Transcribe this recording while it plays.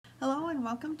and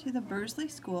welcome to the Bursley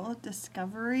School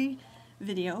Discovery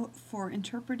video for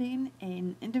interpreting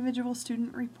an individual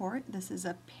student report. This is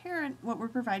what we're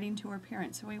providing to our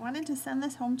parents. So we wanted to send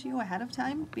this home to you ahead of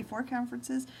time before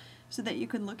conferences so that you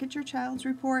can look at your child's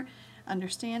report,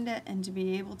 understand it, and to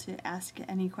be able to ask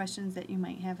any questions that you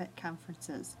might have at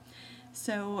conferences.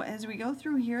 So as we go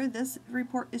through here, this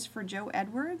report is for Joe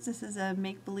Edwards. This is a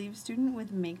make-believe student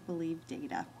with make-believe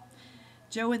data.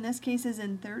 Joe in this case is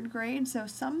in 3rd grade, so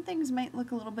some things might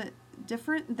look a little bit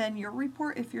different than your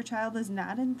report if your child is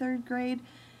not in 3rd grade.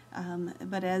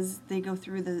 But as they go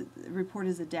through, the report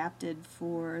is adapted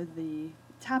for the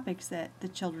topics that the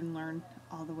children learn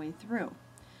all the way through.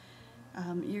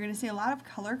 You're going to see a lot of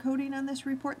color coding on this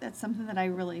report. That's something that I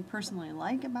really personally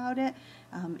like about it.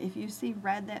 If you see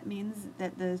red, that means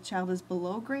that the child is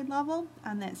below grade level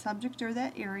on that subject or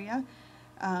that area.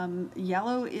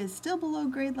 Yellow is still below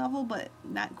grade level, but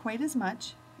not quite as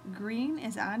much. Green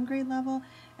is on grade level,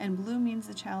 and blue means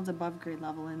the child's above grade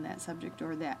level in that subject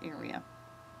or that area.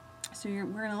 So we're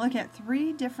going to look at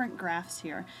 3 different graphs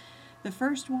here. The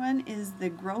first one is the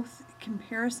growth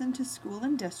comparison to school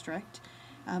and district.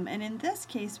 And in this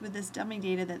case, with this dummy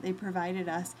data that they provided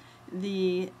us,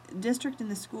 the district and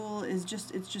the school it's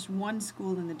just one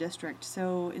school in the district.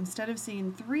 So instead of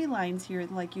seeing 3 lines here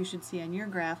like you should see on your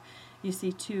graph, you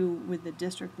see 2 with the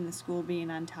district and the school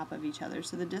being on top of each other.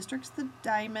 So the district's the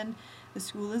diamond, the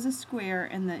school is a square,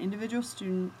 and the individual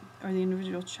student or the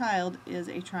individual child is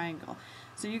a triangle.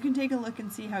 So you can take a look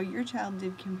and see how your child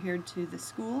did compared to the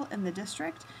school and the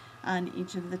district on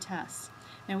each of the tests.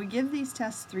 Now we give these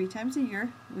tests 3 times a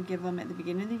year. We give them at the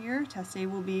beginning of the year. Test A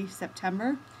will be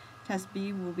September, Test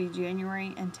B will be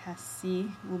January, and Test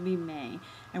C will be May.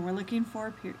 And we're looking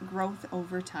for growth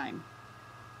over time.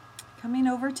 Coming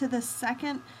over to the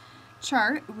second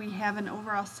chart, we have an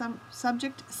overall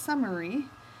subject summary.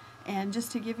 And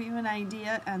just to give you an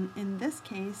idea, in this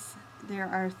case, there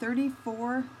are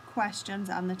 34 questions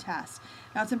on the test.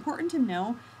 Now it's important to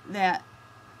know that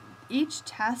each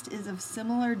test is of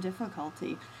similar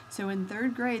difficulty. So in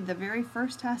 3rd grade, the very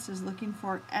first test is looking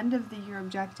for end of the year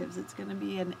objectives. It's going to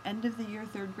be an end of the year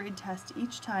 3rd grade test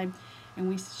each time, and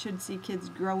we should see kids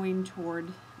growing toward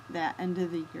that end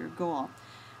of the year goal.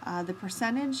 The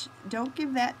percentage, don't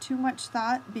give that too much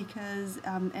thought because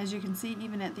as you can see,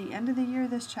 even at the end of the year,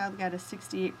 this child got a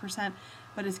 68%,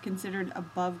 but is considered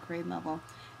above grade level.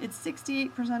 It's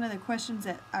 68% of the questions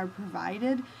that are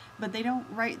provided, but they don't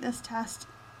write this test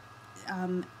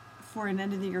for an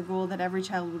end of the year goal that every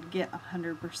child would get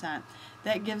 100%.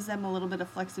 That gives them a little bit of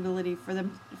flexibility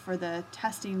for the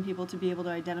testing people to be able to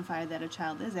identify that a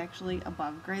child is actually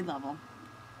above grade level.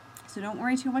 So don't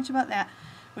worry too much about that.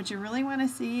 What you really want to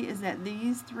see is that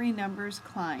these 3 numbers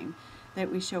climb, that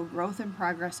we show growth and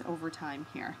progress over time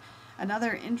here.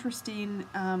 Another interesting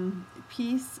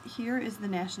piece here is the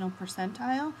national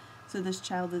percentile. So this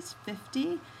child is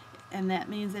 50, and that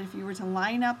means that if you were to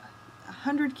line up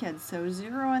 100 kids, so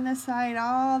 0 on this side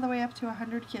all the way up to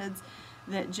 100 kids,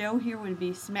 that Joe here would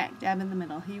be smack dab in the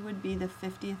middle. He would be the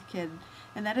 50th kid,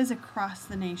 and that is across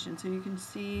the nation. So you can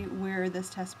see where this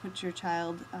test puts your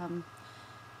child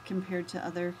compared to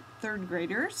other 3rd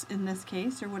graders in this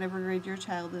case, or whatever grade your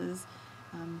child is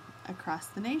across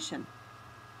the nation.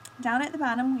 Down at the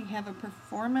bottom, we have a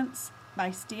performance by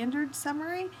standard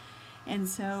summary. And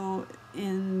so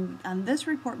on this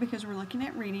report, because we're looking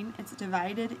at reading, it's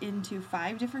divided into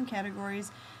 5 different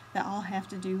categories that all have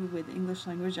to do with English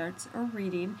language arts or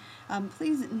reading.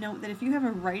 Please note that if you have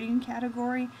a writing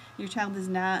category, your child is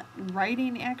not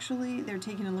writing actually. They're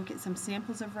taking a look at some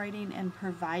samples of writing and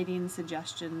providing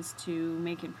suggestions to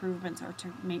make improvements or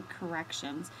to make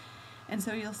corrections. And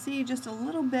so you'll see just a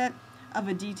little bit of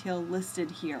a detail listed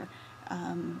here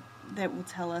that will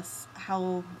tell us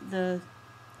how the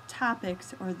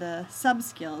topics or the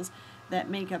sub-skills that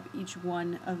make up each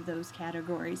one of those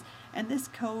categories. And this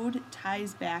code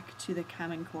ties back to the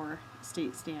Common Core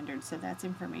state standards, so that's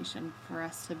information for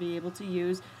us to be able to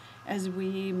use as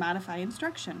we modify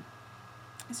instruction.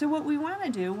 So what we want to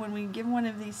do when we give one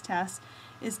of these tests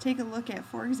is take a look at,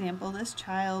 for example, this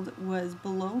child was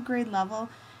below grade level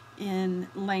in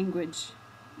language.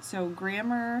 So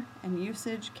grammar and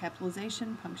usage,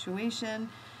 capitalization, punctuation,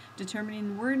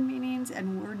 determining word meanings,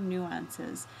 and word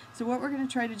nuances. So what we're going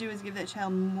to try to do is give that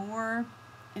child more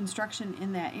instruction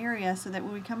in that area so that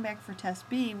when we come back for Test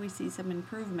B, we see some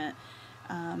improvement.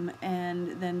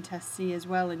 And then Test C as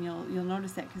well, and you'll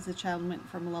notice that because the child went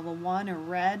from level 1 or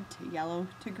red to yellow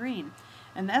to green.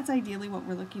 And that's ideally what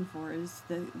we're looking for, is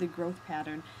the growth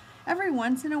pattern. Every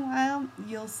once in a while,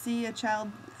 you'll see a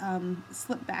child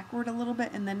slip backward a little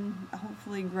bit and then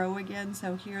hopefully grow again.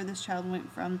 So here this child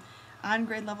went from on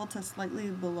grade level to slightly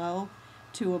below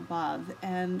to above.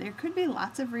 And there could be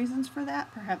lots of reasons for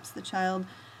that. Perhaps the child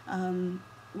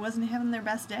wasn't having their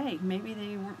best day. Maybe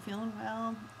they weren't feeling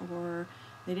well, or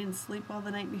they didn't sleep well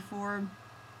the night before.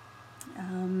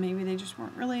 Maybe they just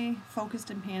weren't really focused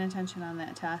and paying attention on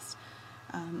that test.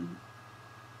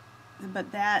 But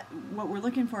what we're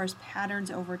looking for is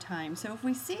patterns over time. So if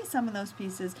we see some of those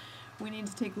pieces, we need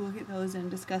to take a look at those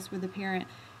and discuss with the parent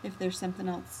if there's something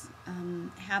else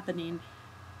happening.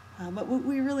 But what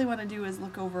we really want to do is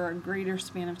look over a greater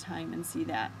span of time and see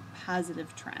that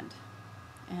positive trend.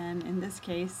 And in this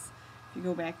case, if you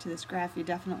go back to this graph, you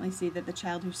definitely see that the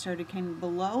child who started kind of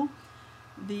below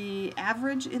the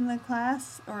average in the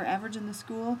class or average in the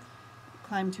school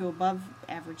climbed to above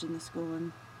average in the school,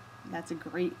 and that's a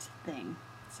great thing.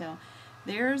 So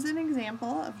there's an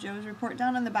example of Joe's report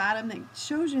down on the bottom that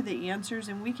shows you the answers,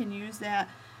 and we can use that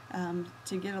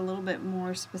to get a little bit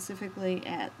more specifically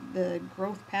at the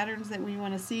growth patterns that we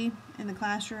want to see in the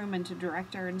classroom and to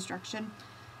direct our instruction.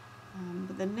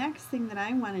 But the next thing that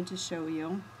I wanted to show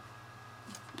you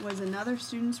was another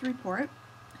student's report.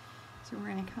 So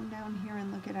we're going to come down here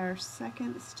and look at our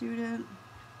second student.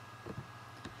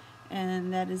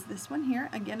 And that is this one here.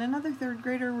 Again, another third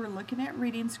grader. We're looking at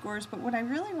reading scores, but what I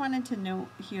really wanted to note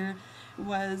here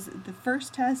was the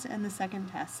first test and the second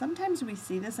test. Sometimes we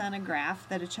see this on a graph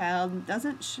that a child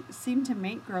doesn't seem to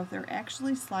make growth or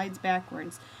actually slides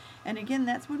backwards. And again,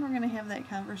 that's when we're going to have that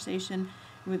conversation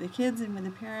with the kids and with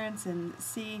the parents and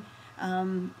see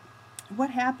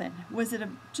what happened. Was it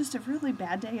just a really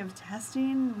bad day of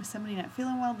testing? Was somebody not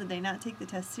feeling well? Did they not take the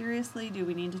test seriously? Do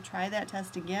we need to try that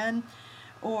test again?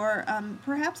 Or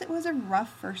perhaps it was a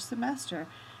rough first semester.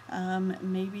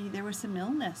 Maybe there was some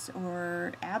illness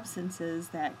or absences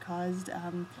that caused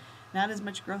not as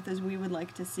much growth as we would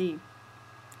like to see.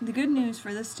 The good news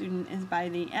for this student is by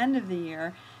the end of the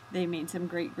year, they made some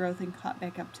great growth and caught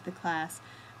back up to the class.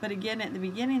 But again, at the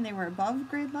beginning, they were above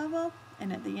grade level,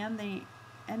 and at the end, they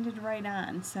ended right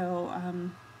on. So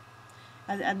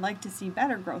I'd like to see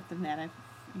better growth than that.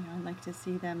 I'd like to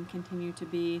see them continue to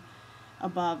be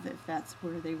above if that's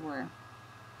where they were.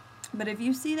 But if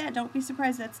you see that, don't be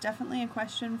surprised. That's definitely a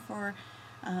question for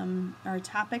or a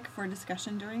topic for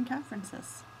discussion during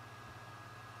conferences.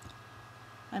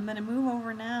 I'm going to move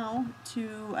over now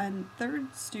to a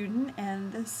third student,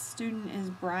 and this student is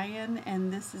Brian,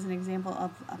 and this is an example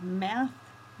of a math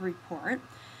report.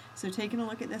 So taking a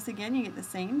look at this again, you get the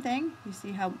same thing. You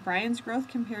see how Brian's growth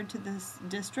compared to this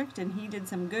district, and he did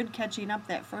some good catching up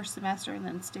that first semester and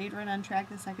then stayed right on track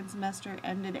the second semester,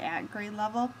 ended at grade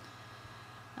level.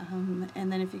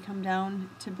 And then if you come down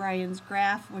to Brian's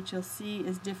graph, what you'll see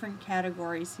is different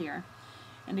categories here.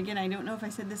 And again, I don't know if I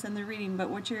said this in the reading, but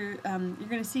what you're going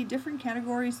to see different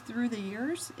categories through the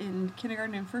years. In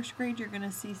kindergarten and first grade, you're going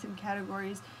to see some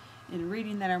categories in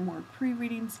reading that are more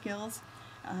pre-reading skills.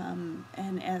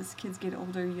 And as kids get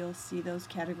older, you'll see those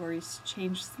categories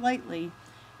change slightly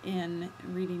in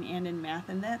reading and in math,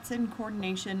 and that's in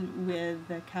coordination with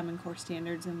the Common Core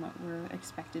standards and what we're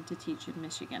expected to teach in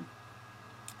Michigan.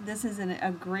 This is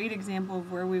a great example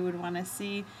of where we would want to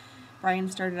see. Brian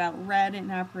started out red in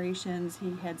operations,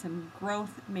 he had some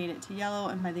growth, made it to yellow,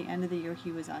 and by the end of the year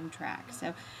he was on track.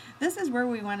 So this is where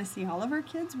we want to see all of our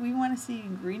kids. We want to see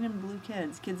green and blue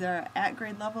kids. Kids are at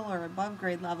grade level or above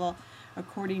grade level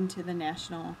according to the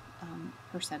national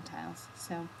percentiles.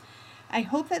 So I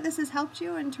hope that this has helped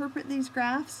you interpret these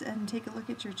graphs and take a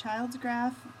look at your child's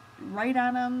graph, write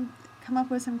on them, come up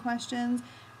with some questions.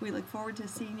 We look forward to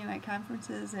seeing you at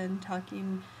conferences and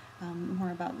talking more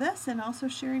about this, and also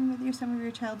sharing with you some of your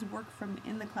child's work from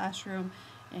in the classroom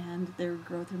and their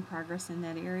growth and progress in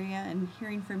that area, and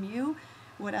hearing from you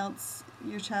what else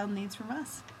your child needs from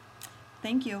us.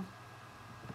 Thank you.